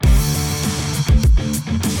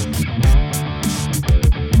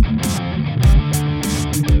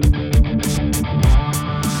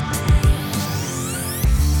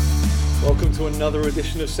another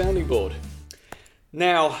edition of Sounding Board.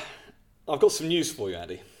 Now, I've got some news for you,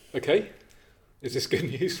 Andy. Okay, is this good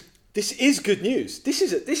news? This is good news. This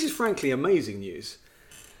is frankly amazing news.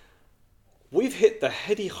 We've hit the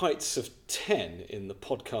heady heights of 10 in the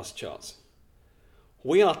podcast charts.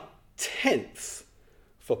 We are 10th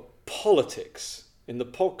for politics in the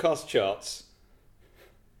podcast charts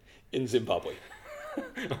in Zimbabwe.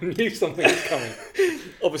 I knew something was coming.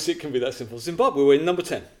 Obviously, it can be that simple. Zimbabwe, we're number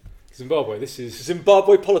 10. Zimbabwe, this is...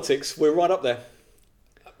 Zimbabwe politics, we're right up there.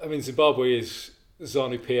 I mean, Zimbabwe is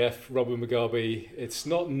ZANU-PF, Robert Mugabe. It's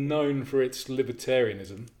not known for its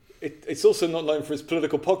libertarianism. It's also not known for its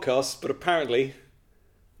political podcasts, but apparently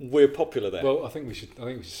we're popular there. Well, I think we should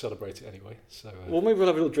celebrate it anyway. So, well, maybe we'll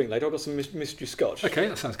have a little drink later. I've got some mystery scotch. Okay,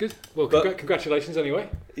 that sounds good. Well, congratulations anyway.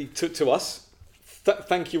 To us.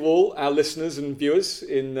 Thank you all, our listeners and viewers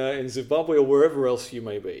in Zimbabwe or wherever else you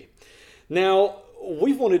may be. Now,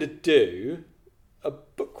 we've wanted to do a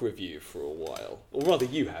book review for a while, or rather,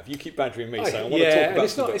 you have. You keep badgering me, so I want to talk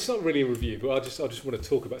about. It's not really a review, but I just want to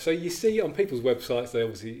talk about. So you see on people's websites, they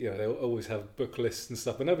obviously they always have book lists and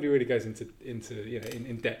stuff, but nobody really goes into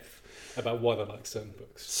in depth about why they like certain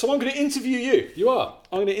books. So I'm going to interview you. You are.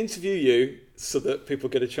 I'm going to interview you so that people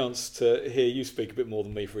get a chance to hear you speak a bit more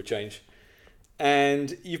than me for a change.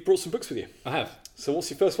 And you've brought some books with you. I have. So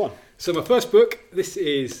what's your first one? So my first book, this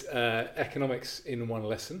is Economics in One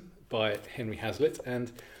Lesson by Henry Hazlitt,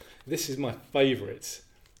 and this is my favourite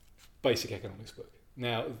basic economics book.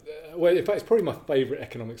 Now, well, in fact, it's probably my favourite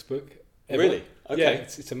economics book ever. Really? Okay. Yeah,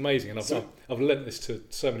 it's amazing, and I've lent this to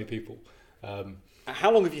so many people.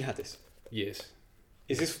 How long have you had this? Years.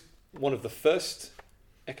 Is this one of the first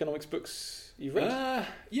economics books you've read?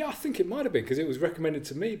 Yeah, I think it might have been, because it was recommended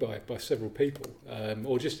to me by several people,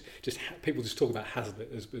 or just people just talk about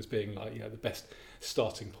Hazlitt as being like the best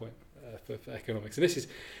starting point for economics. And this is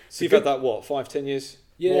so you've had that 5-10 years?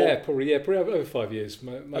 Yeah, probably over 5 years.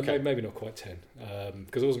 Okay. Maybe not quite 10,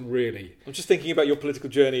 because I wasn't really. I'm just thinking about your political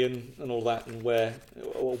journey and all that, and at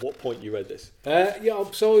what point you read this.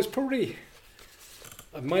 So I was probably.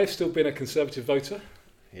 I may have still been a Conservative voter.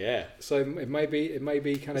 Yeah. So it may be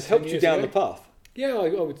kind of. It's helped you down the path. Yeah, I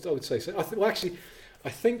would say so. I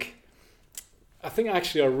think I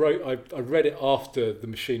read it after The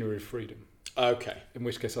Machinery of Freedom. Okay. In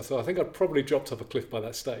which case I think I'd probably dropped off a cliff by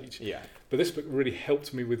that stage. Yeah. But this book really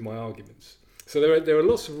helped me with my arguments. So there are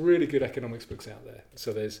lots of really good economics books out there.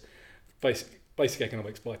 So there's Basic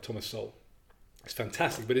Economics by Thomas Sowell. It's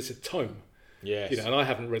fantastic, but it's a tome. Yes. And I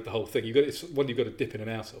haven't read the whole thing. It's one you've got to dip in and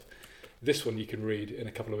out of. This one you can read in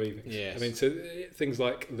a couple of evenings. Yes. I mean, so things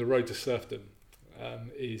like The Road to Serfdom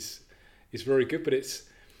is very good, but it's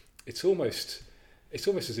almost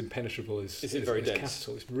as impenetrable as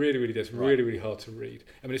Capital. It's really, really dense, right. Really, really hard to read.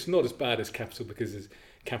 I mean, it's not as bad as Capital, because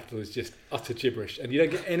Capital is just utter gibberish, and you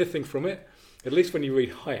don't get anything from it. At least when you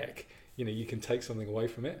read Hayek, you can take something away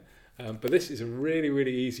from it. But this is a really,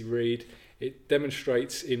 really easy read. It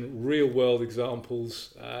demonstrates in real world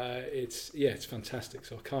examples. It's fantastic.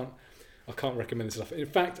 So I can't recommend this enough. In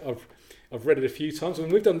fact, I've read it a few times. When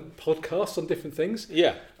we've done podcasts on different things,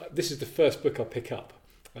 this is the first book I pick up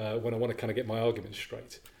when I want to kind of get my arguments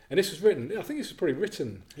straight. And this was written. I think this was probably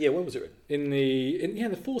written. Yeah, when was it written? In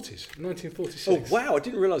the 40s, 1946. Oh wow! I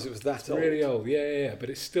didn't realise it was that old. Really old. Yeah. But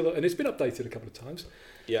it's still, and it's been updated a couple of times.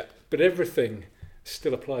 Yeah. But everything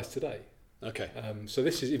still applies today. Okay. So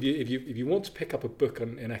this is if you want to pick up a book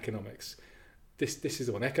in economics, this is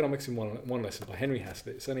the one. Economics in One Lesson by Henry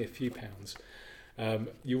Hazlitt. It's only a few pounds.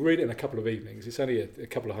 You read it in a couple of evenings. It's only a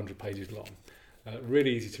couple of 100 pages long.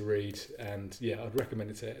 Really easy to read, and I'd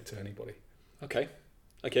recommend it to anybody. Okay.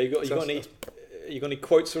 You got any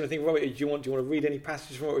quotes or anything from it? Do you want to read any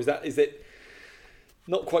passages from it, or is it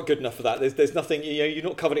not quite good enough for that? There's nothing. You're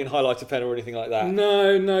not covered in highlighter pen or anything like that.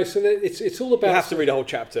 No. So it's all about. You have to read a whole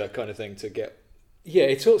chapter, kind of thing, to get. Yeah,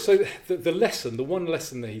 it's also the one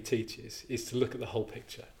lesson that he teaches is to look at the whole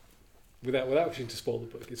picture, without wishing to spoil the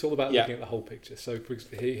book. It's all about looking at the whole picture. So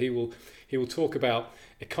he will talk about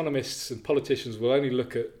economists and politicians will only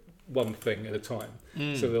look at one thing at a time.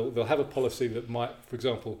 So they'll have a policy that might, for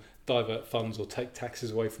example, divert funds or take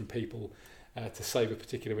taxes away from people to save a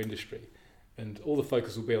particular industry, and all the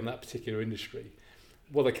focus will be on that particular industry.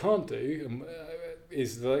 What they can't do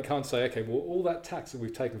is they can't say, okay, well, all that tax that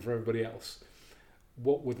we've taken from everybody else,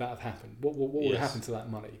 what would that have happened? What would happen to that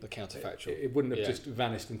money? The counterfactual. It wouldn't have just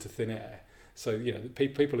vanished into thin air. So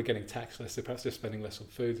people are getting taxed less. Perhaps they're spending less on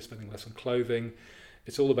food. They're spending less on clothing.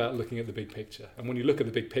 It's all about looking at the big picture. And when you look at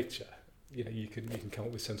the big picture, you can come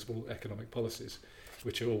up with sensible economic policies,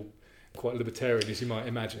 which are all quite libertarian as you might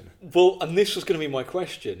imagine. Well, and this was going to be my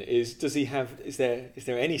question: is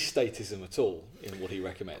there any statism at all in what he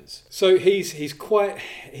recommends? So he's quite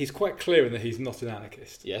clear in that he's not an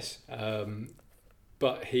anarchist. Yes.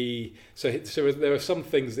 But so there are some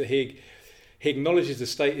things that he acknowledges the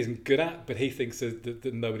state isn't good at, but he thinks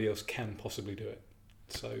that nobody else can possibly do it.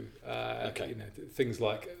 So things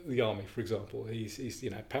like the army, for example, he's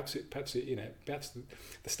perhaps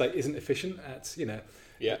the state isn't efficient at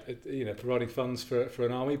providing funds for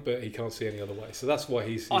an army, but he can't see any other way. So that's why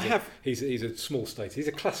he's a small state. He's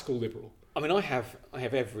a classical liberal. I mean, I have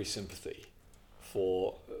every sympathy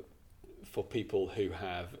for people who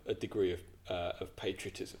have a degree of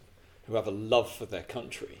patriotism, who have a love for their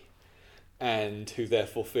country, and who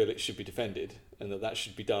therefore feel it should be defended and that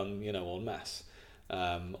should be done, en masse.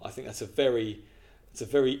 I think that's a very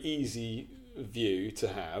easy view to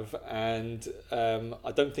have, and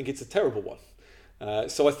I don't think it's a terrible one.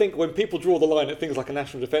 So I think when people draw the line at things like a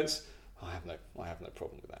national defence, I have no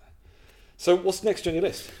problem with that. So what's next on your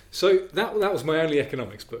list? So that was my only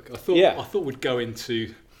economics book. I thought we'd go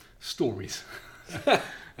into stories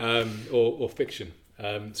or fiction.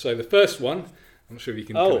 So the first one, I'm not sure if you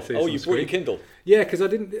can kind of see this on you screen. brought your Kindle. Yeah, because I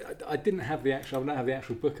don't have the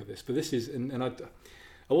actual book of this, but this is, and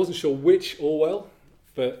I wasn't sure which Orwell,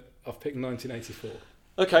 but I've picked 1984.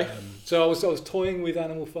 Okay. So I was toying with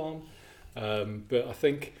Animal Farm, but I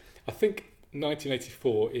think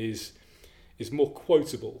 1984 is more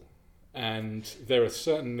quotable, and there are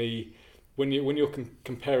certainly when you're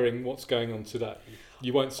comparing what's going on today,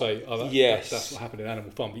 you won't say, that's what happened in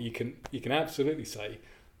Animal Farm, but you can absolutely say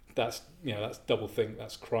that's doublethink,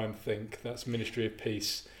 that's crime-think, that's Ministry of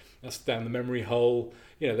Peace, that's down the memory hole.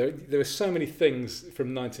 There are so many things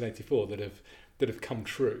from 1984 that have come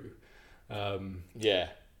true. That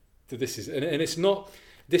this is, and it's not.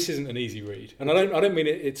 This isn't an easy read, and I don't mean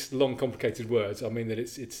it's long, complicated words. I mean that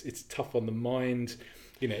it's tough on the mind.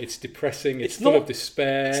 It's depressing. It's full of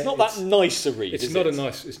despair. It's not that nice a read. It's not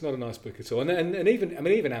a nice book at all. And even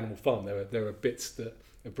Animal Farm, there are bits that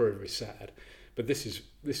are very, very sad. But this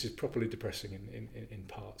is properly depressing in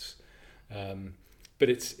parts, but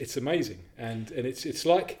it's amazing, and it's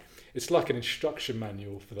like an instruction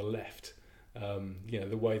manual for the left.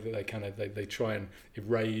 The way that they try and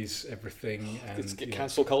erase everything, and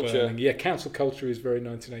cancel culture. Burning. Cancel culture is very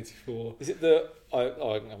 1984. Is it I'm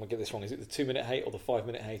gonna get this wrong. Is it the 2-minute hate or the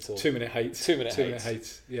 5-minute hate? Or 2 minute hate. 2-minute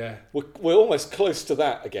hate. Yeah, we're almost close to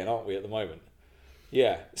that again, aren't we? At the moment.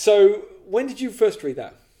 Yeah. So when did you first read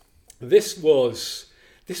that? This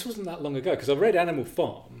wasn't that long ago, because I read Animal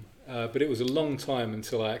Farm, but it was a long time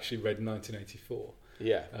until I actually read 1984.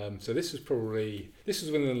 Yeah. So this was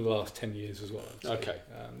within the last 10 years as well. Okay.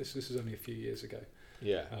 This is only a few years ago.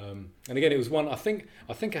 Yeah. And again, it was one I think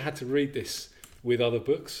I had to read this with other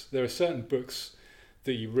books. There are certain books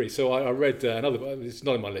that you read. So I read another book. It's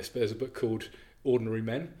not in my list, but there's a book called Ordinary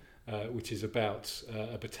Men, which is about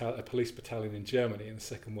a police battalion in Germany in the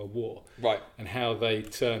Second World War, right? And how they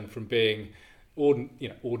turn from being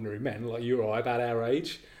ordinary men like you or I, about our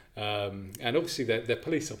age, and obviously they're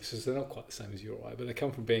police officers. They're not quite the same as you or I, but they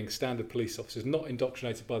come from being standard police officers, not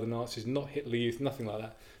indoctrinated by the Nazis, not Hitler Youth, nothing like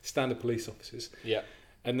that. Standard police officers. Yeah.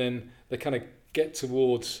 And then they kind of get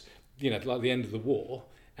towards like the end of the war,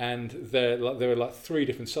 and there are like 3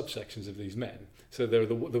 different subsections of these men. So they're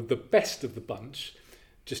the best of the bunch.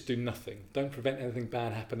 Just do nothing. Don't prevent anything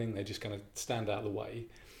bad happening. They just kind of stand out of the way.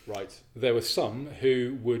 Right. There were some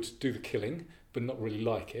who would do the killing, but not really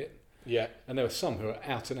like it. Yeah. And there were some who are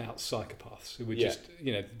out and out psychopaths who would just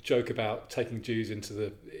joke about taking Jews into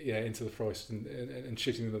the forest and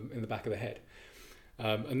shooting them in the back of the head.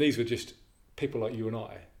 And these were just people like you and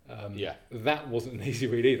I. That wasn't an easy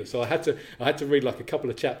read either. So I had to read like a couple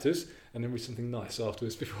of chapters and then read something nice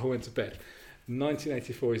afterwards before I went to bed.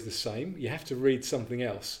 1984 is the same. You have to read something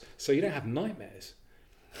else so you don't have nightmares,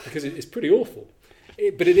 because it's pretty awful.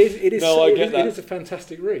 But it is a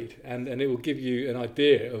fantastic read, and it will give you an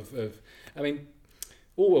idea of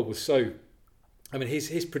Orwell was so.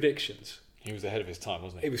 His predictions. He was ahead of his time,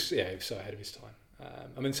 wasn't he? He was so ahead of his time.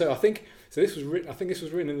 I think this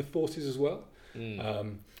was written in the 40s as well.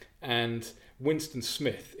 And Winston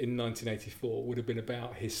Smith in 1984 would have been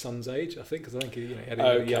about his son's age, I think, because I think he had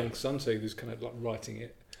a young son, so he was kind of like writing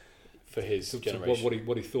it for his generation.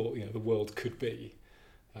 What he thought the world could be.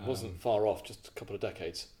 It wasn't far off, just a couple of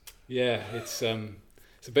decades. Yeah, it's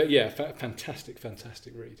fantastic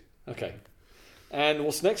read. Okay, and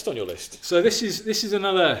what's next on your list? So this is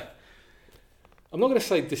another. I'm not going to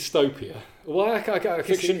say dystopia. Well, I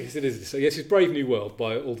fiction. It is. So yes, it's Brave New World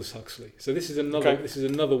by Aldous Huxley. So this is another. Okay. This is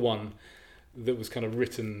another one that was kind of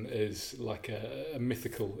written as like a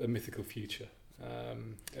mythical future.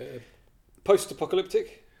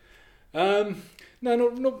 Post-apocalyptic? No,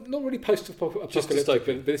 not really post-apocalyptic. Just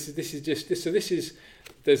dystopian. But this is just this. So this is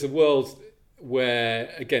there's a world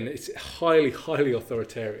where again it's highly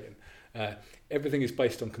authoritarian. Everything is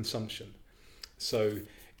based on consumption. So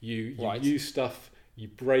you use stuff, you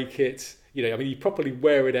break it. You properly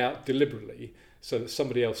wear it out deliberately so that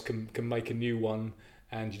somebody else can make a new one,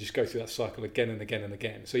 and you just go through that cycle again and again and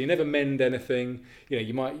again. So you never mend anything.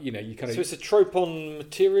 You kind of. So it's a trope on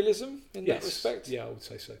materialism in that respect. Yeah, I would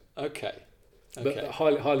say so. Okay. But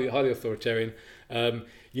highly authoritarian.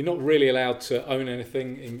 You're not really allowed to own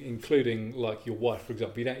anything, including like your wife, for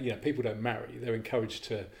example. People don't marry. They're encouraged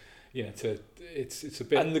to. It's a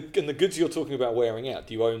bit. And the goods you're talking about wearing out,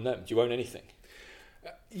 do you own them? Do you own anything?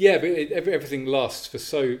 Yeah, but everything lasts for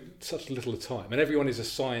such little time, and everyone is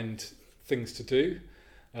assigned things to do.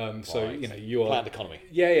 So you are planned economy.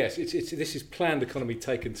 Yes. This is planned economy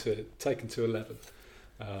taken to 11.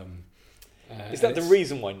 Is that the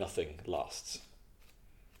reason why nothing lasts?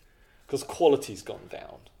 Because quality's gone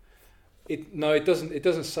down. No, it doesn't. It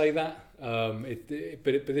doesn't say that.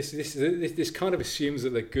 But this kind of assumes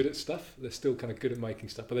that they're good at stuff. They're still kind of good at making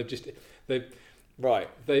stuff, but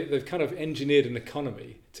they've kind of engineered an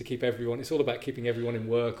economy to keep everyone. It's all about keeping everyone in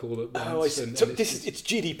work all at once. It's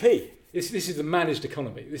GDP. This is the managed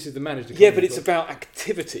economy. Yeah, but it's about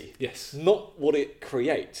activity. Yes. Not what it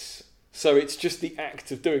creates. So it's just the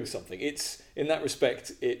act of doing something. It's in that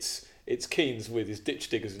respect, it's Keynes with his ditch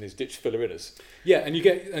diggers and his ditch filler-inners. Yeah, and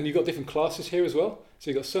you've got different classes here as well. So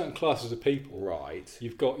you've got certain classes of people. Right.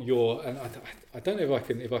 You've got and I don't know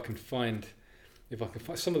if I can find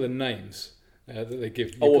some of the names that they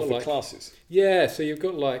give. Of the classes. Yeah, so you've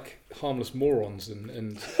got like harmless morons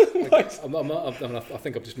and I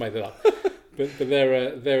think I've just made that up. But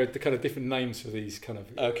there are the kind of different names for these kind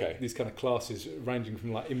of classes, ranging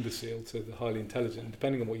from like imbecile to the highly intelligent.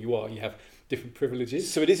 Depending on what you are, you have different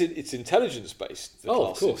privileges. So it's intelligence based.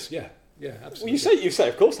 Of course, yeah, absolutely. Well, you say,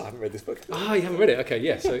 of course, I haven't read this book. Ah, you haven't read it? Okay,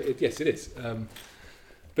 yeah. So yes, it is.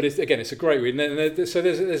 But it's a great read. And so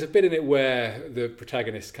there's a bit in it where the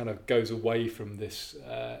protagonist kind of goes away from this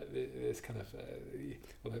kind of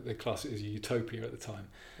they class it as a utopia at the time,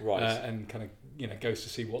 right? And kind of goes to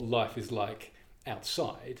see what life is like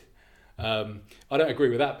outside. I don't agree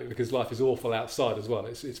with that bit because life is awful outside as well.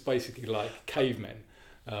 It's basically like cavemen.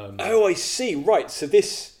 I see. Right. So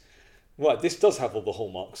this does have all the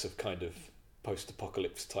hallmarks of kind of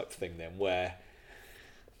post-apocalypse type thing then, where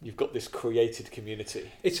you've got this created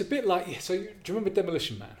community. It's a bit like, so do you remember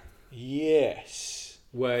Demolition Man? Yes.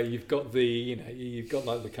 Where you've got like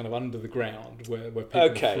the kind of under the ground where people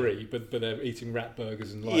are free, but they're eating rat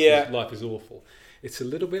burgers and life is awful. It's a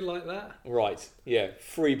little bit like that. Right. Yeah.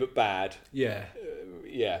 Free but bad. Yeah.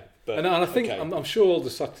 Yeah. But, and I think I'm sure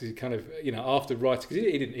Aldous Huxley kind of after writing, because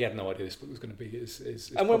he had no idea this book was going to be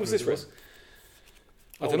as and when was this written?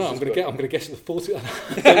 I don't know. I'm going to guess at the 40. I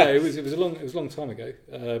don't know. It was a long time ago.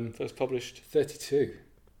 First published 32.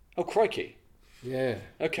 Oh crikey! Yeah.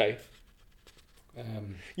 Okay.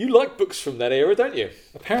 You like books from that era, don't you?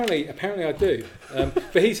 Apparently I do.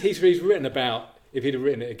 But he's written about. If he'd have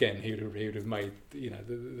written it again, he would have made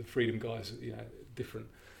the Freedom guys different.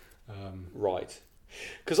 Right.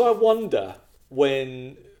 Because I wonder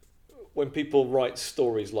when people write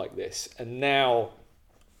stories like this, and now.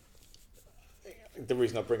 The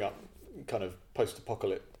reason I bring up kind of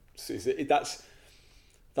post-apocalypse is that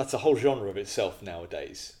that's a whole genre of itself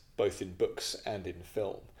nowadays, both in books and in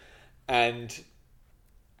film. And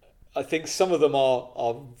I think some of them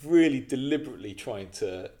are really deliberately trying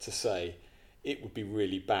to say it would be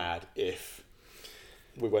really bad if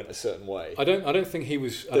we went a certain way. I don't think he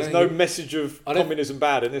was. There's no message of communism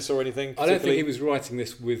bad in this or anything. I don't think he was writing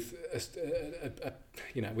this with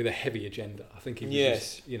with a heavy agenda. I think he was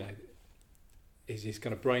just, his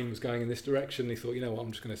kind of brain was going in this direction. He thought,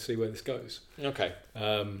 I'm just going to see where this goes. Okay.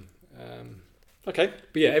 Okay.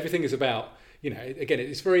 But yeah, everything is about, again,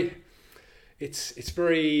 it's very.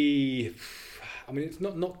 I mean, it's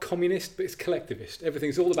not communist, but it's collectivist.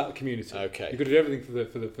 Everything's all about the community. Okay. You've got to do everything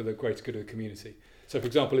for the greater good of the community. So, for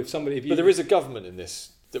example, but there is a government in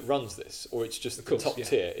this that runs this, or it's just the top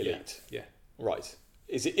tier elite. Yeah. Right.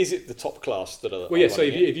 Is it the top class that are? Well, yeah. So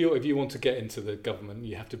if you want to get into the government,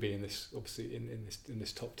 you have to be in this, obviously in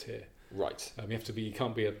this top tier. Right. You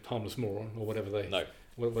can't be a harmless moron or whatever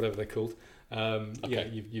they're called. Okay.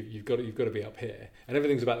 You've got to be up here, and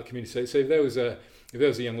everything's about the community. So if there was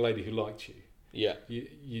a young lady who liked you,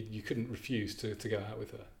 you couldn't refuse to go out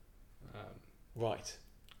with her. Right.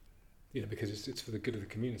 Because it's for the good of the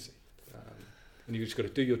community. and you've just got to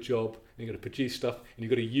do your job, and you've got to produce stuff, and you've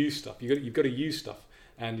got to use stuff. You've got to use stuff,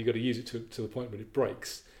 and you've got to use it to the point where it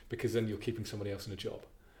breaks, because then you're keeping somebody else in a job.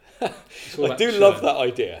 I do love that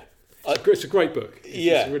idea. It's a great book.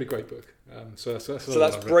 It's a really great book. So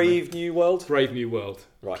that's Brave New World? Brave New World,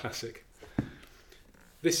 right. Classic.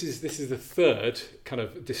 This is the third kind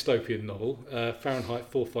of dystopian novel,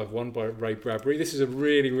 Fahrenheit 451 by Ray Bradbury. This is a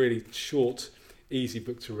really, really short, easy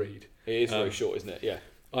book to read. It is very short, isn't it? Yeah.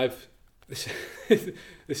 This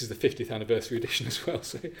is the 50th anniversary edition as well.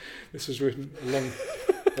 So this was written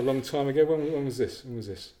a long time ago. When was this?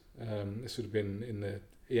 This would have been in the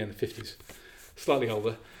 50s. Slightly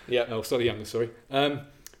older. Yeah. Oh, slightly younger. Sorry.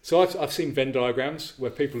 So I've seen Venn diagrams where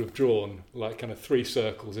people have drawn like kind of 3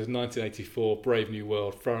 circles. There's 1984, Brave New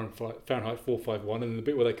World, Fahrenheit 451, and the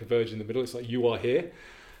bit where they converge in the middle, it's like You Are Here.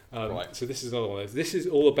 Right. So this is another one of those. This is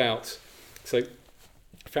all about, so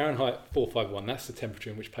Fahrenheit 451, that's the temperature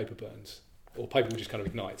in which paper burns, or paper will just kind of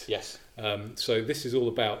ignite. Yes. So this is all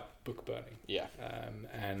about book burning. Yeah.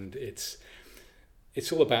 And it's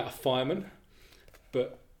all about a fireman,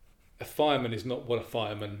 but a fireman is not what a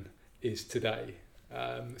fireman is today.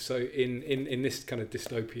 So in this kind of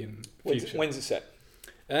dystopian future. When's it set?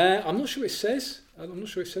 I'm not sure it says. I'm not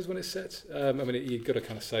sure it says when it's set. I mean, you've got to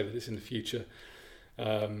kind of say that it's in the future,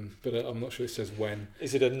 but I'm not sure it says when.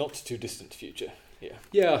 Is it a not too distant future? Yeah.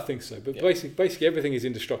 Yeah, I think so. But basically, everything is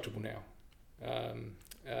indestructible now,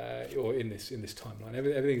 or in this timeline.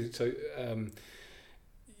 Everything is so.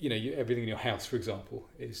 Everything in your house, for example,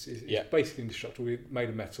 is basically indestructible, made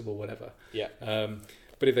of metal or whatever. Yeah.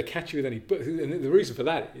 But if they catch you with any books, and the reason for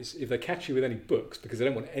that is if they catch you with any books, because they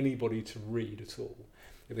don't want anybody to read at all,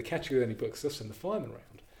 if they catch you with any books, they'll send the fireman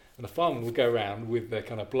around. And the fireman will go around with their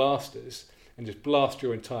kind of blasters and just blast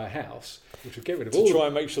your entire house, which will get rid of all... To try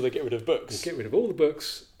and make sure they get rid of books. Get rid of all the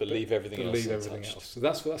books. But leave everything else. So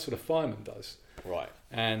that's what a fireman does. Right.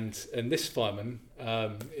 And this fireman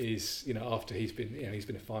is, after he's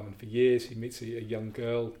been a fireman for years, he meets a young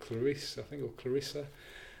girl, Clarissa,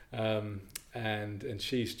 and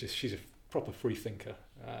she's a proper free thinker.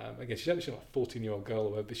 Again, she's only like a 14-year-old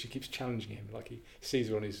girl, but she keeps challenging him. Like he sees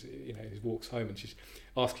her on his walks home, and she's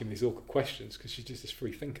asking him these awkward questions because she's just this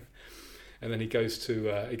free thinker. And then he goes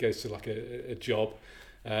to like a job,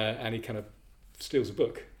 and he kind of steals a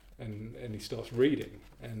book, and he starts reading,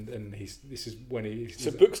 and this is when he.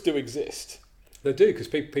 So books do exist. They do, because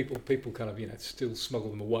people kind of still smuggle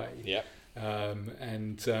them away. Yeah.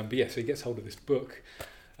 But yeah, so he gets hold of this book.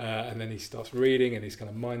 And then he starts reading, and his kind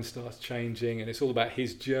of mind starts changing, and it's all about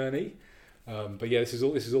his journey. But yeah, this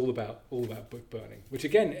is all about book burning, which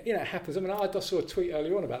again, happens. I mean, I saw a tweet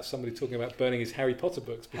earlier on about somebody talking about burning his Harry Potter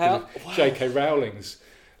books because of J.K. Rowling's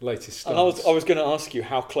latest stuff. And I was going to ask you,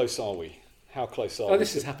 how close are we? How close are we? Oh,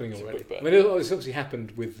 this is happening already. I mean, it's obviously happened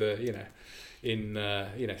with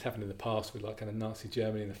it's happened in the past with like kind of Nazi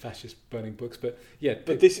Germany and the fascists burning books. But yeah,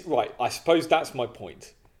 I suppose that's my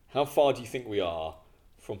point. How far do you think we are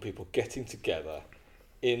from people getting together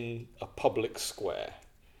in a public square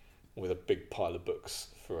with a big pile of books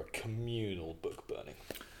for a communal book burning?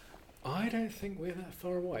 I don't think we're that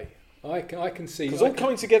far away. I can see... Because all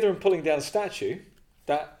coming together and pulling down a statue,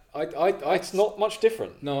 it's not much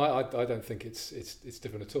different. No, I don't think it's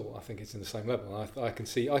different at all. I think it's in the same level. I can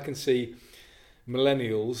see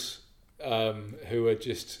millennials who are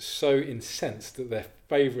just so incensed that their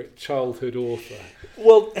favourite childhood author...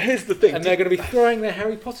 Well, here's the thing. And they're going to be throwing their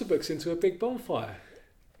Harry Potter books into a big bonfire.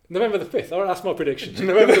 November the 5th. All right, that's my prediction.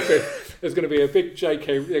 November the 5th, there's going to be a big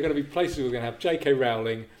J.K... There are going to be places where we're going to have J.K.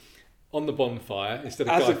 Rowling on the bonfire instead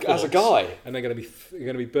of Guy Fawkes, as a guy. And they're going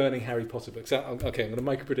to be burning Harry Potter books. Okay, I'm going to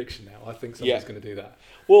make a prediction now. I think somebody's going to do that.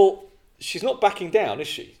 Well, she's not backing down, is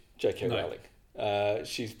she, J.K. Rowling?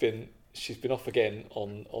 She's been off again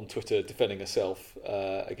on Twitter defending herself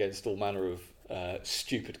against all manner of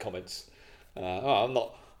stupid comments. I'm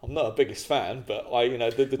not a biggest fan, but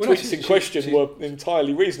the tweets in question were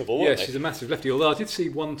entirely reasonable, weren't they? Yeah, she's a massive lefty. Although I did see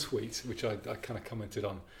one tweet which I kind of commented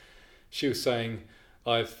on. She was saying,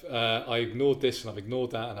 I ignored this and I've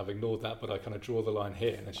ignored that and I've ignored that, but I kind of draw the line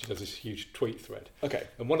here. And then she does this huge tweet thread. Okay.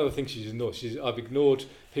 And one of the things she's ignored, I've ignored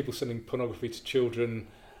people sending pornography to children.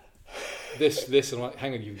 This, and I'm like,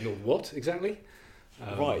 hang on, you ignored what exactly?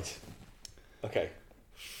 Right. Okay.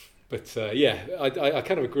 But I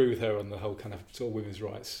kind of agree with her on the whole kind of sort of women's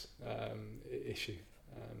rights issue.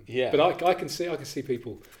 Yeah. But I can see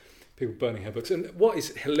people burning her books. And what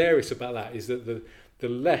is hilarious about that is that the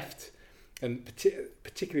left, and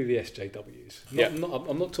particularly the SJWs.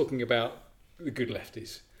 I'm not talking about the good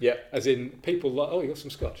lefties. Yeah. As in people like, oh, you got some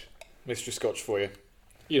scotch. Mystery Scotch for you.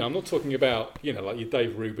 I'm not talking about, like your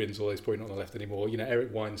Dave Rubins, all those probably not on the left anymore.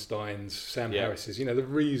 Eric Weinstein's, Sam Harris's, the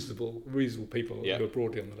reasonable people who are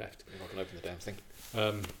broadly on the left. I can open the damn thing.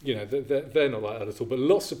 They're not like that at all. But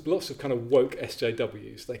lots of kind of woke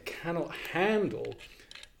SJWs, they cannot handle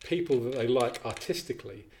people that they like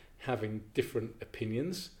artistically having different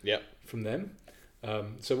opinions from them.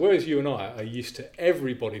 So whereas you and I are used to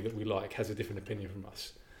everybody that we like has a different opinion from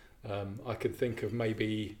us, I could think of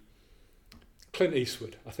maybe Clint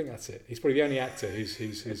Eastwood. I think that's it. He's probably the only actor who's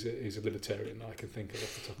a libertarian that I can think of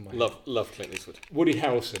off the top of my head. Love Clint Eastwood. Woody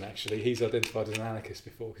Harrelson, actually, he's identified as an anarchist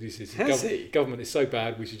before because he says government is so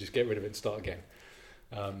bad we should just get rid of it and start again.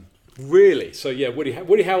 Really? So yeah, Woody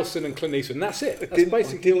Harrelson and Clint Eastwood, and that's it. That's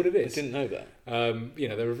basically what it is. I didn't know that.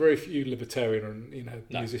 There are very few libertarian,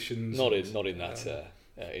 musicians. Not in that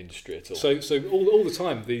industry at all. So all the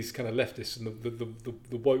time, these kind of leftists and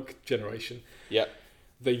the woke generation,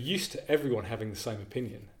 they're used to everyone having the same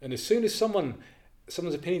opinion, and as soon as someone's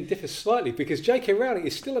opinion differs slightly, because J.K. Rowling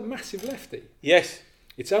is still a massive lefty. Yes.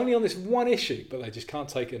 It's only on this one issue, but they just can't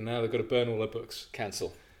take it, and now they've got to burn all their books.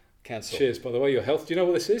 Cancel. Cheers, by the way, your health. Do you know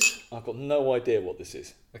what this is? I've got no idea what this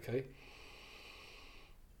is. Okay.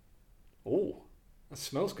 Oh, that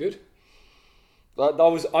smells good. Do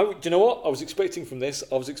you know what I was expecting from this?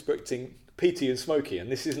 I was expecting peaty and smoky,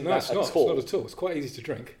 and this isn't that at all. It's not at all. It's quite easy to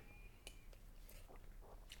drink.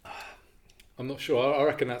 I'm not sure. I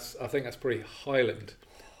reckon I think that's pretty Highland,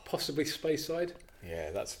 possibly Speyside.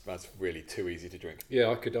 Yeah, that's really too easy to drink.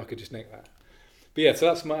 Yeah, I could just nick that. But yeah, so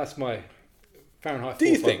that's my Fahrenheit 451. Do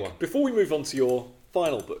you think, before we move on to your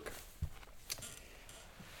final book,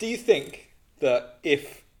 do you think that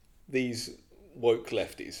if these woke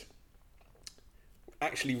lefties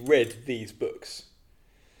actually read these books,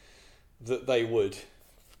 that they would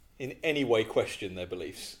in any way question their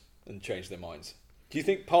beliefs and change their minds? Do you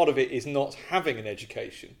think part of it is not having an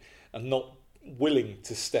education and not willing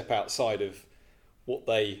to step outside of what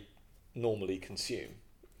they normally consume?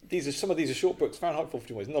 Some of these are short books. Fahrenheit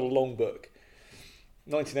 451 is not a long book.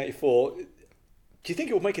 1984. Do you think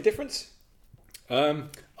it will make a difference? I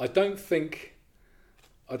don't think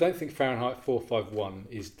Fahrenheit 451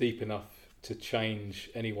 is deep enough to change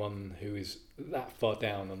anyone who is that far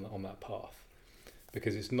down on that path,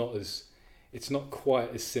 because it's not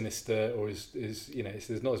quite as sinister, or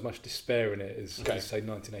there's not as much despair in it as say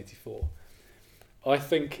 1984. I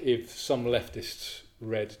think if some leftists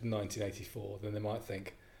read 1984, then they might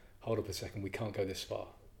think, hold up a second, we can't go this far.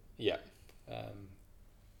 Yeah.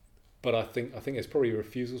 But I think there's probably a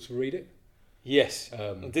refusal to read it. Yes.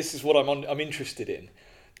 This is what I'm interested in.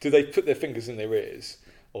 Do they put their fingers in their ears,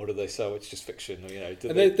 or do they say, it's just fiction? Or, have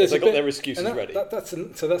they got their excuses ready?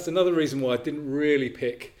 So that's another reason why I didn't really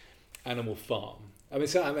pick Animal Farm.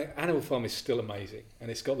 Animal Farm is still amazing, and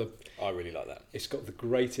I really like that. It's got the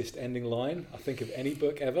greatest ending line I think of any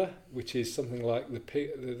book ever, which is something like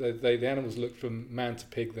the animals looked from man to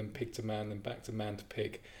pig, then pig to man, then back to man to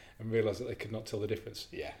pig, and realised that they could not tell the difference.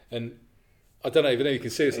 Yeah. And I don't know, even though you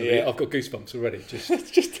can see this, I've got goosebumps already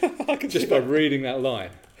just by reading that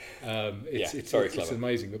line. It's very clever. It's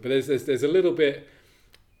amazing, but there's a little bit.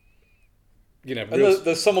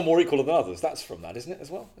 There's some are more equal than others. That's from that, isn't it,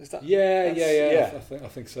 as well? Is that? Yeah. I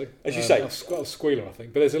think so. As you say, a squealer, I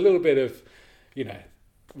think. But there's a little bit of,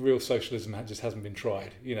 real socialism just hasn't been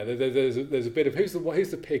tried. There's a bit of who's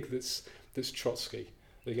the pig that's Trotsky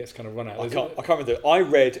that gets kind of run out. I can't remember. I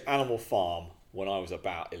read Animal Farm when I was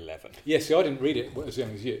about 11. Yeah, see, I didn't read it as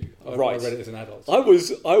young as you. I read it as an adult. I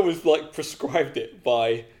was like prescribed it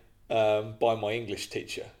by my English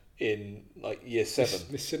teacher in like year 7.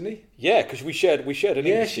 Miss Sydney? Yeah, because we shared an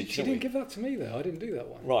English teacher. She didn't give that to me though. I didn't do that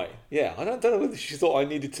one. Right. Yeah. I don't know whether she thought I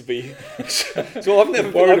needed to be. So I've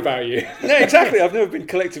never worried about you. No, exactly. I've never been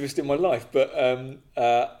collectivist in my life, but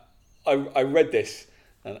I read this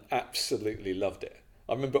and absolutely loved it.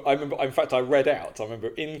 I remember. In fact, I read out. I remember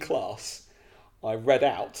in class, I read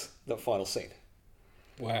out that final scene.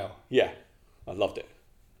 Wow. Yeah, I loved it.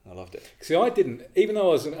 See, I didn't. Even though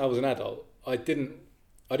I was an adult, I didn't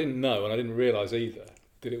know, and I didn't realise either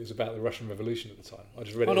that it was about the Russian Revolution at the time. I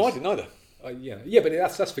just read it. No, I didn't either.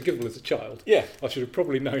 But that's forgivable as a child. Yeah, I should have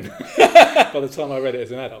probably known by the time I read it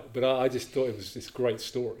as an adult. But I just thought it was this great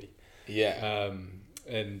story. Yeah.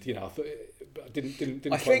 And I thought, I didn't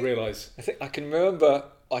quite realise. I think I can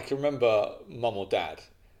remember Mum or Dad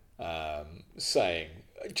saying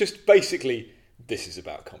just basically, this is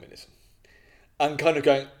about communism, and kind of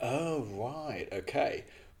going, oh right, okay.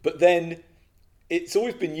 But then it's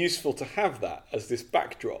always been useful to have that as this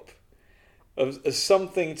backdrop, as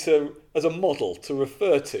something as a model to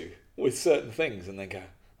refer to with certain things, and then go,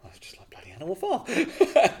 oh, it's just like bloody Animal Farm.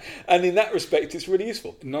 And in that respect, it's really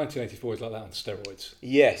useful. 1984 is like that on steroids.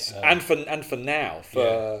 Yes, and for now,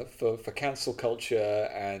 for cancel culture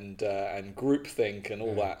and groupthink and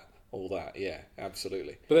all that, yeah,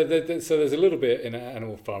 absolutely. But so there's a little bit in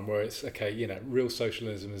Animal Farm where it's okay. Real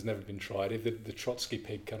socialism has never been tried. If the Trotsky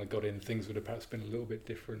pig kind of got in, things would have perhaps been a little bit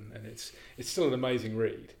different. And it's still an amazing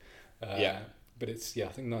read. But I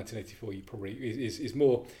think 1984 is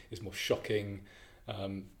more shocking.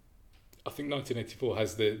 I think 1984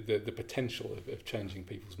 has the potential of changing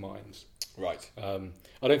people's minds. Right.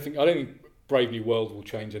 I don't think Brave New World will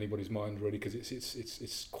change anybody's mind really, because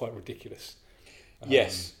it's quite ridiculous.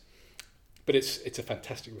 Yes. But it's a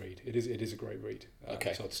fantastic read. It is a great read.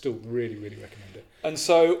 Okay. So I'd still really, really recommend it. And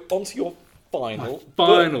so onto your final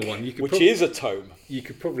one. Which is a tome. You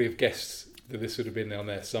could probably have guessed that this would have been down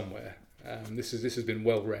there somewhere. This has been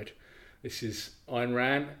well read. This is Ayn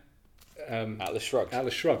Rand. Atlas Shrugged.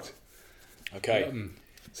 Atlas Shrugged. Okay.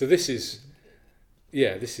 So this is.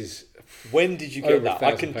 When did you get that?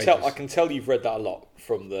 I can tell you've read that a lot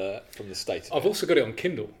from the state. I've also got it on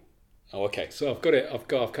Kindle. Oh, okay. So I've got it. I've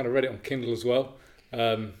kind of read it on Kindle as well.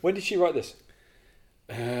 When did she write this?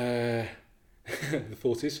 The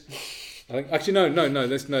 40s. I think. Actually, no. It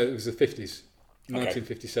was the 50s.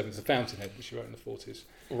 1957. It's The Fountainhead that she wrote in the 40s.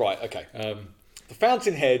 Right. Okay. The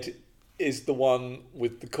Fountainhead is the one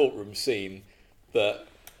with the courtroom scene that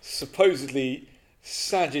supposedly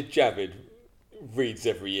Sajid Javid reads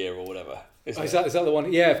every year or whatever. Is that the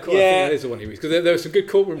one? Yeah, of course. Yeah. I think that is the one he reads, because there are some good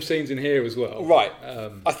courtroom scenes in here as well. Right.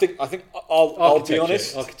 I think I'll be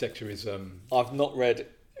honest. Architecture is. I've not read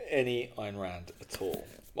any Ayn Rand at all.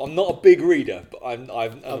 I'm not a big reader, but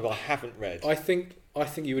I haven't read. I think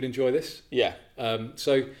you would enjoy this. Yeah.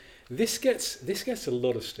 So this gets a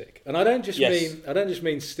lot of stick, and I don't just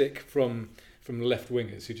mean stick from left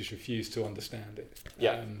wingers who just refuse to understand it.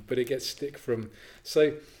 Yeah. But it gets stick from.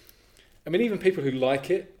 So, I mean, even people who like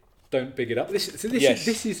it don't big it up. This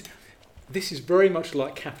is very much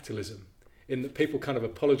like capitalism, in that people kind of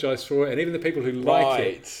apologise for it, and even the people who like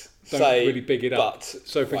it don't really big it up.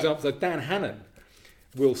 So, for example, Dan Hannan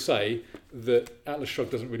will say that Atlas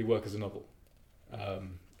Shrugged doesn't really work as a novel.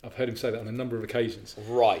 I've heard him say that on a number of occasions.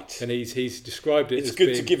 Right. And he's described it as it's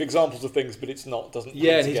good to give examples of things, but it's not, doesn't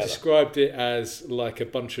yeah, and he's described it as like a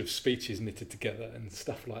bunch of speeches knitted together and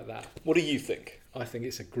stuff like that. What do you think? I think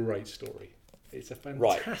it's a great story. It's a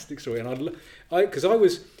fantastic story. And because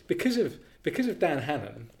of Dan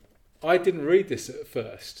Hannan, I didn't read this at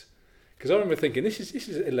first, because I remember thinking this is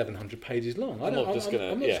 1,100 pages long. I'm not just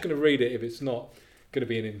going to read it if it's not going to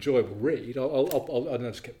be an enjoyable read. I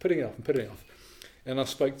just kept putting it off. And I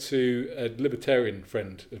spoke to a libertarian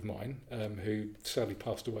friend of mine who sadly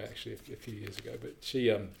passed away actually a few years ago. But she,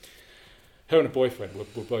 her and a boyfriend were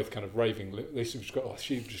both kind of raving.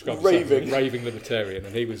 She described raving libertarian,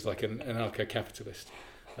 and he was like an anarcho-capitalist.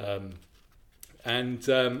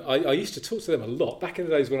 I used to talk to them a lot back in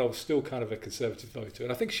the days when I was still kind of a conservative voter,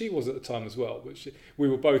 and I think she was at the time as well. But we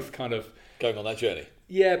were both kind of going on that journey.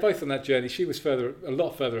 Yeah, both on that journey. She was a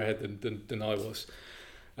lot further ahead than I was.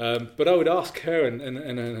 But I would ask her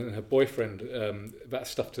and her boyfriend about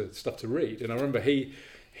stuff to read, and I remember he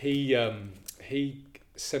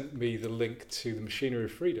sent me the link to The Machinery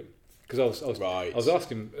of Freedom, because I was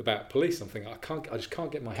asking him about police. Something I just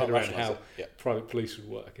can't get my head around how private police would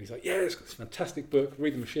work, and he's like, it's got this fantastic book,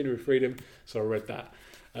 read The Machinery of Freedom. So I read that.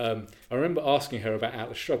 I remember asking her about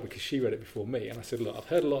Atlas Shrugged because she read it before me, and I said, look, I've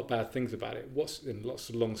heard a lot of bad things about it. In lots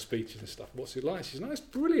of long speeches and stuff. What's it like? She said, no, it's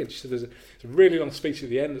brilliant. She said, there's a really long speech at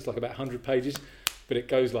the end. It's like about 100 pages, but it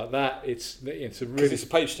goes like that. It's a page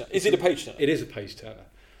turner. Is it a page turner? It is a page turner.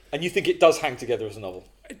 And you think it does hang together as a novel?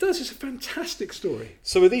 It does. It's a fantastic story.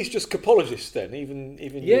 So are these just capologists then? Even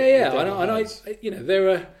yeah. There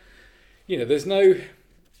are, there's no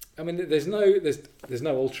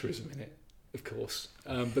altruism in it. Of course,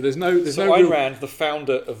 but there's no. Ayn Rand, the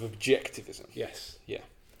founder of objectivism. Yes. Yeah.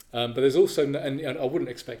 But there's also, and I wouldn't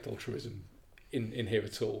expect altruism in here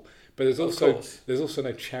at all. But there's also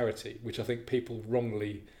no charity, which I think people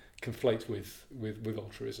wrongly conflate with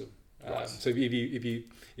altruism. Right. So if you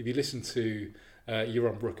listen to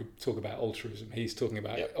Yaron Brook talk about altruism, he's talking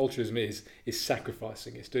about altruism is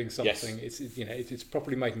sacrificing. It's doing something. Yes. It's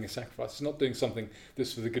properly making a sacrifice. It's not doing something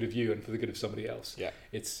that's for the good of you and for the good of somebody else. Yeah.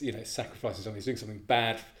 It's sacrificing something. It's doing something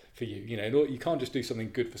bad for you. You can't just do something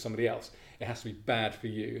good for somebody else. It has to be bad for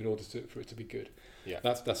you in order for it to be good. Yeah.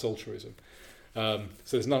 That's altruism. So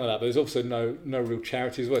there's none of that. But there's also no real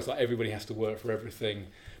charity as well. It's like everybody has to work for everything.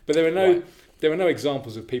 But there are no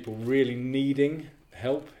examples of people really needing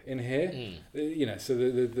help in here. So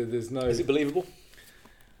there's no. Is it believable?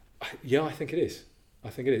 Yeah, I think it is. I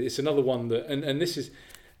think it is. It's another one that, and this is,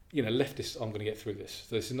 leftists aren't going to get through this.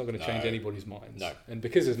 So this is not going to change anybody's minds. No. And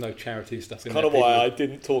because there's no charity stuff in there, kind of why I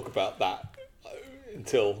didn't talk about that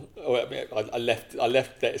until I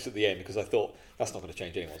left this at the end, because I thought that's not going to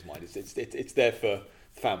change anyone's mind. It's there for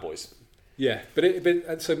fanboys. Yeah,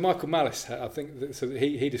 but so Michael Malice, I think, so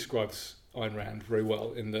he describes Ayn Rand very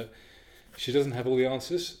well in that she doesn't have all the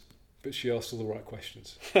answers, but she asks all the right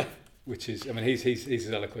questions, which is, I mean, he's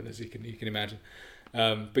as eloquent as you can imagine.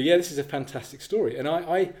 But yeah, this is a fantastic story, and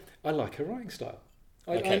I like her writing style.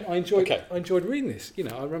 I enjoyed reading this.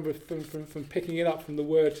 I remember from picking it up from the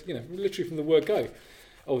word, literally from the word go.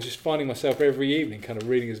 I was just finding myself every evening kind of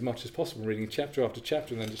reading as much as possible, reading chapter after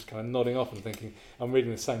chapter, and then just kind of nodding off and thinking, I'm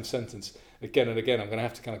reading the same sentence again and again. I'm going to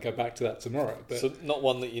have to kind of go back to that tomorrow. But so not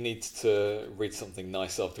one that you need to read something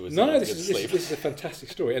nice afterwards. No, this is a fantastic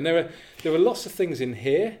story. And there are lots of things in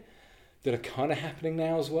here that are kind of happening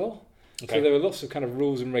now as well. Okay. So there are lots of kind of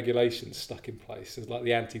rules and regulations stuck in place. There's like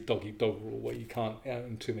the anti-dog-eat-dog rule, where you can't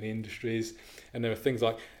own too many industries. And there are things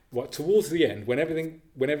like, towards the end, when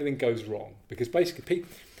everything goes wrong, because basically,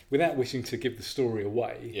 without wishing to give the story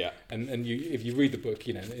away, and if you read the book,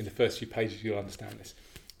 in the first few pages you'll understand this.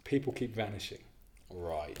 People keep vanishing,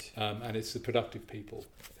 right? And it's the productive people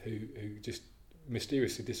who just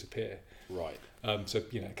mysteriously disappear, right? So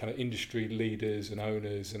kind of industry leaders and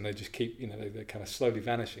owners, and they just keep, they're kind of slowly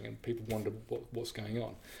vanishing, and people wonder what's going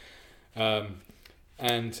on.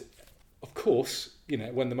 And of course,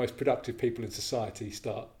 when the most productive people in society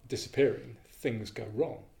start disappearing, things go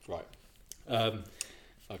wrong. Right.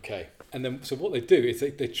 Okay. And then, so what they do is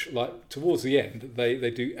they like towards the end,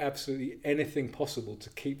 they do absolutely anything possible to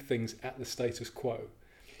keep things at the status quo.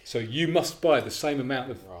 So you must buy the same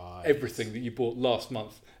amount of everything that you bought last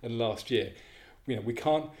month and last year. We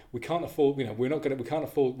can't afford. We can't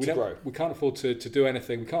afford to do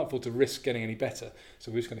anything. We can't afford to risk getting any better.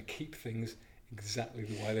 So we're just going to keep things exactly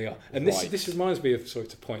the way they are. And this reminds me of, sorry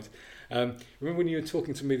to point. Remember when you were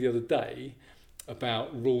talking to me the other day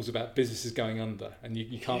about rules about businesses going under, and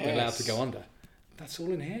you can't be allowed to go under? That's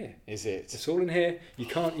all in here. Is it? It's all in here. You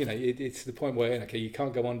can't, it's the point where, you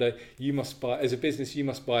can't go under. You must buy, as a business, you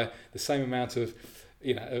must buy the same amount of,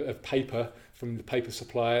 of paper from the paper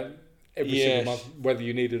supplier every single month, whether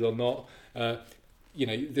you need it or not.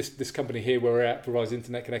 This company here where we're at provides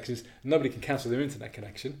internet connections. Nobody can cancel their internet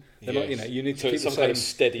connection. They're not, you need to keep some kind of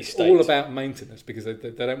steady state. It's all about maintenance, because they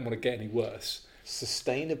don't want to get any worse.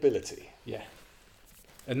 Sustainability. Yeah.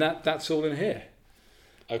 And that's all in here.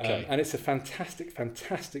 Okay. And it's a fantastic,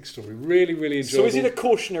 fantastic story. Really, really enjoyable. So is it a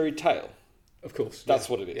cautionary tale? Of course. That's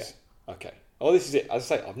what it is. Yeah. Okay. Oh, this is it. As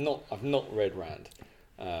I say, I've not read Rand.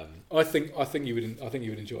 I think you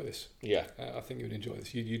would enjoy this. Yeah. I think you would enjoy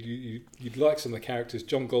this. You'd like some of the characters.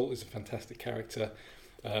 John Galt is a fantastic character.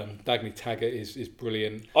 Dagny Taggart is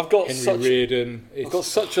brilliant. I've got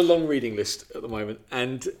such a long reading list at the moment,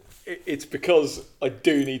 and it's because I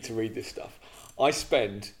do need to read this stuff.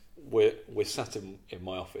 We're sat in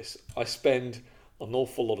my office. I spend an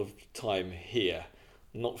awful lot of time here,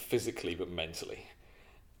 not physically but mentally,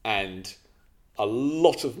 and a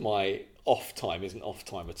lot of my off time isn't off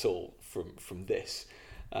time at all from this,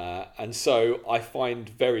 and so I find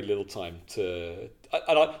very little time to.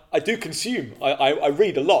 And I do consume. I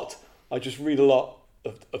read a lot. I just read a lot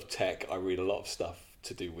of tech. I read a lot of stuff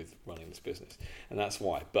to do with running this business, and that's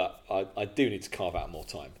why. But I do need to carve out more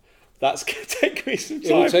time. That's going to take me some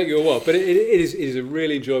time. It will take you a while, but it is a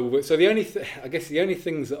really enjoyable book. So the only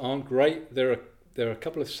things that aren't great, there are a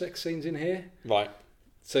couple of sex scenes in here. Right.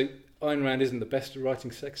 So Ayn Rand isn't the best at writing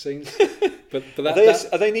sex scenes, but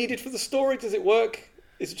are they needed for the story? Does it work?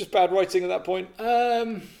 Is it just bad writing at that point?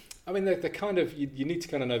 I mean, they're kind of you need to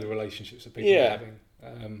kind of know the relationships that people are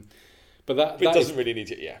having. But that doesn't really need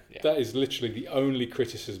it. Yeah. That is literally the only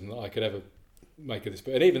criticism that I could ever make of this,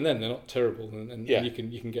 but even then they're not terrible, and you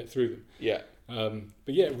can get through them. Yeah.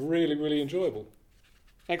 But yeah, really, really enjoyable.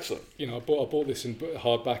 Excellent. I bought this in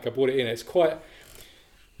hardback. I bought it in. It's quite,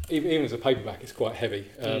 even as a paperback, it's quite heavy.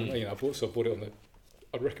 I bought it on the.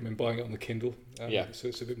 I'd recommend buying it on the Kindle. So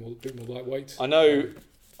it's a bit more lightweight. I know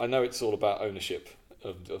it's all about ownership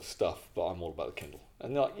of stuff, but I'm all about the Kindle,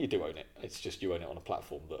 and you do own it. It's just you own it on a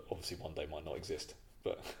platform that obviously one day might not exist,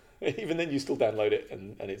 but. Even then, you still download it,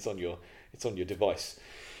 and it's on your device.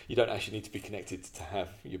 You don't actually need to be connected to have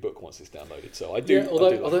your book once it's downloaded. So I do. Yeah,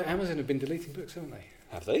 although Amazon have been deleting books, haven't they?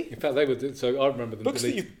 Have they? In fact, they were. So I remember them. Books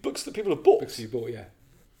that people have bought. Books you bought, yeah.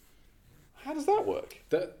 How does that work?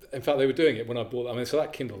 In fact, they were doing it when I bought them. I mean, so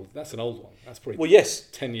that Kindle, that's an old one. That's probably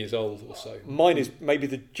 10 years old or so. Mine is maybe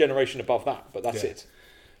the generation above that, but that's it.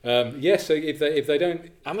 So if they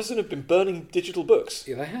don't, Amazon have been burning digital books.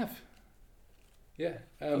 Yeah, they have. Yeah.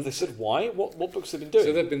 Have they said why? What books have they been doing?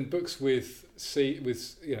 So there've been books with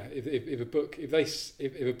if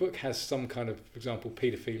a book has some kind of, for example,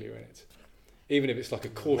 paedophilia in it, even if it's like a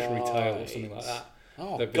cautionary tale or something like that.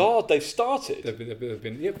 Oh God, they've started. They've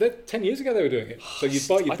been 10 years ago they were doing it. So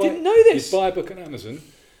I didn't know this. You'd buy a book on Amazon,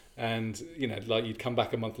 and you'd come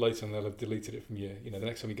back a month later and they'll have deleted it from you. The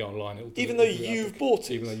next time you go online, it'll even though you've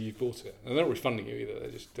bought it. Even though you've bought it, and they're not refunding you either.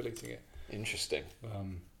 They're just deleting it. Interesting.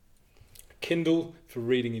 Kindle for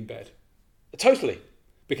reading in bed. Totally.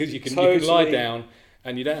 Because you can lie down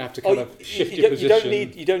and you don't have to kind of shift your position.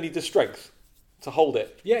 You don't need the strength to hold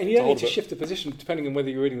it. Yeah, and you don't need to shift the position depending on whether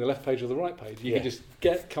you're reading the left page or the right page. You can just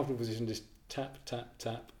get a comfortable position, just tap, tap,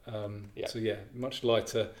 tap. So yeah, much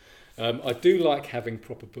lighter. I do like having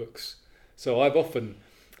proper books. So I've often.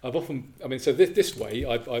 I mean, so this way,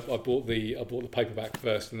 I bought the paperback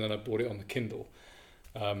first, and then I bought it on the Kindle.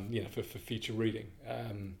 For future reading.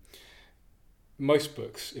 Most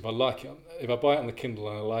books, if I like it, if I buy it on the Kindle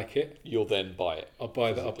and I like it, you'll then buy it. I'll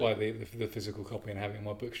buy the physical copy and have it on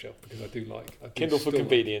my bookshelf because I do like Kindle for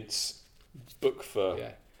convenience, book for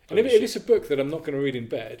And if it's a book that I'm not going to read in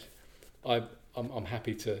bed, I'm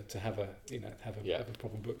happy to have a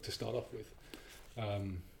proper book to start off with. But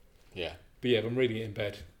if I'm reading it in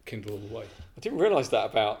bed, Kindle all the way. I didn't realise that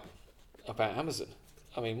about Amazon.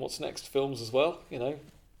 I mean, what's next? Films as well.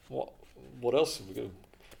 What else are we going to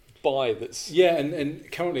buy? That's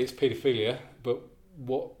and currently it's paedophilia, but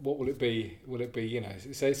what will it be? Will it be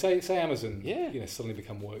say Amazon? Suddenly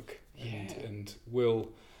become woke, and will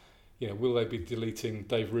they be deleting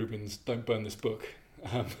Dave Rubin's "Don't Burn This Book"?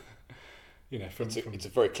 It's a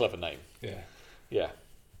very clever name. Yeah.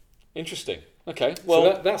 Interesting. Okay.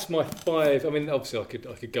 Well, so that's my 5. I mean, obviously, I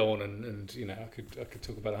could go on and I could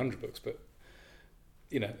talk about 100 books, but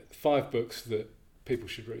 5 books that people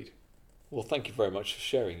should read. Well, thank you very much for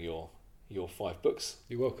sharing your 5 books.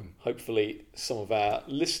 You're welcome. Hopefully, some of our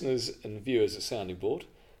listeners and viewers at Sounding Board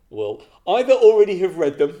will either already have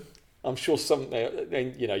read them. I'm sure some.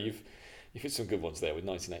 You've hit some good ones there with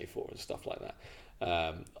 1984 and stuff like that.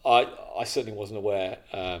 I certainly wasn't aware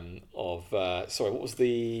of. What was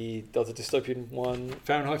the other dystopian one?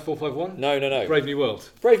 Fahrenheit 451. No. Brave New World.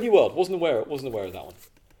 Brave New World. Wasn't aware of that one.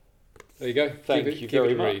 There you go. Thank you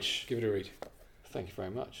very much. Give it a read. Thank you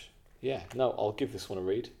very much. Yeah. No, I'll give this one a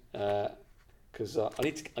read because I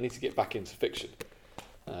need to get back into fiction,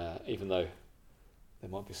 even though there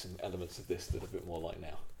might be some elements of this that are a bit more like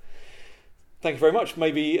now. Thank you very much.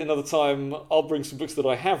 Maybe another time I'll bring some books that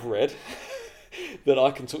I have read that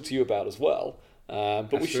I can talk to you about as well. But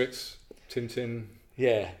Asterix, Tintin.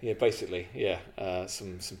 Yeah, basically,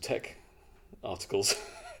 some tech articles.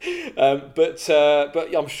 But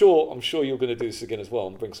I'm sure you're going to do this again as well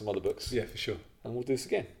and bring some other books. Yeah, for sure. And we'll do this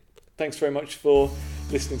again. Thanks very much for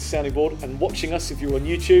listening to Sounding Board and watching us. If you're on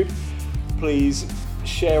YouTube, please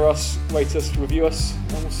share us, rate us, review us,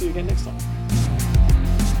 and we'll see you again next time.